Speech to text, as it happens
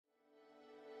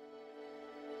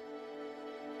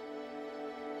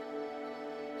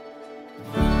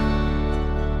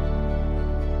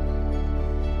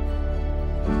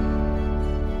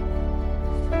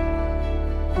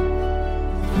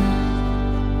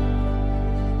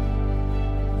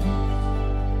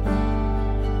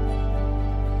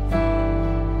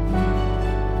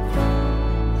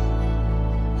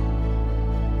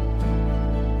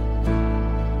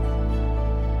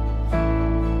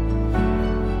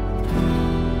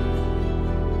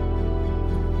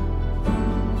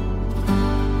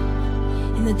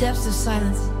the depths of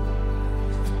silence.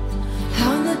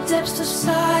 How in the depths of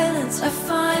silence I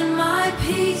find my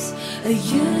peace, a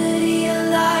unity, a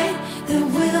light that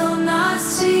will not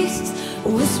cease.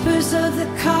 Whispers of the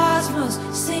cosmos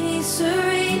singing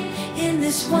serene. In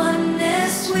this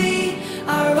oneness we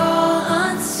are all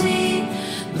unseen.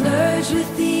 Merge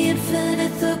with the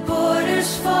infinite, the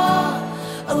borders fall.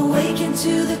 Awaken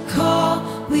to the call,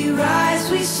 we rise,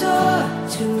 we soar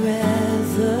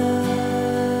together.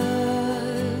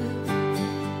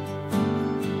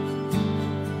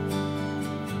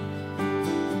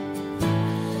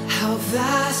 How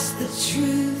vast the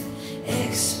truth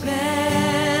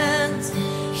expands.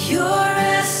 Your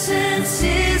essence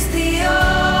is the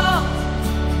all,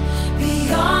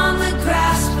 beyond the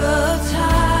grasp of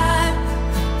time,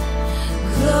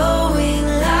 glowing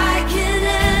like an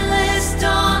endless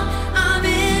dawn. I'm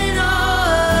in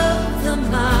awe of the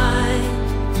mind,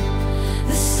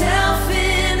 the self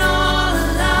in all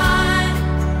aligned.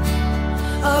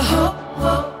 Oh,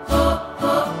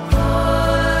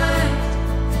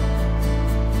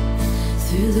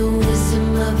 through the wisdom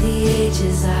of the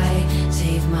ages I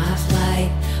take my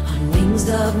flight, on wings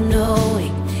of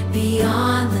knowing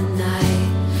beyond the night,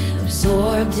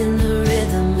 absorbed in the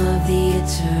rhythm of the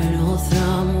eternal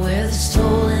thrum, where the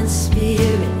soul and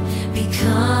spirit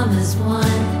become as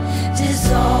one,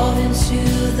 dissolve into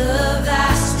the vast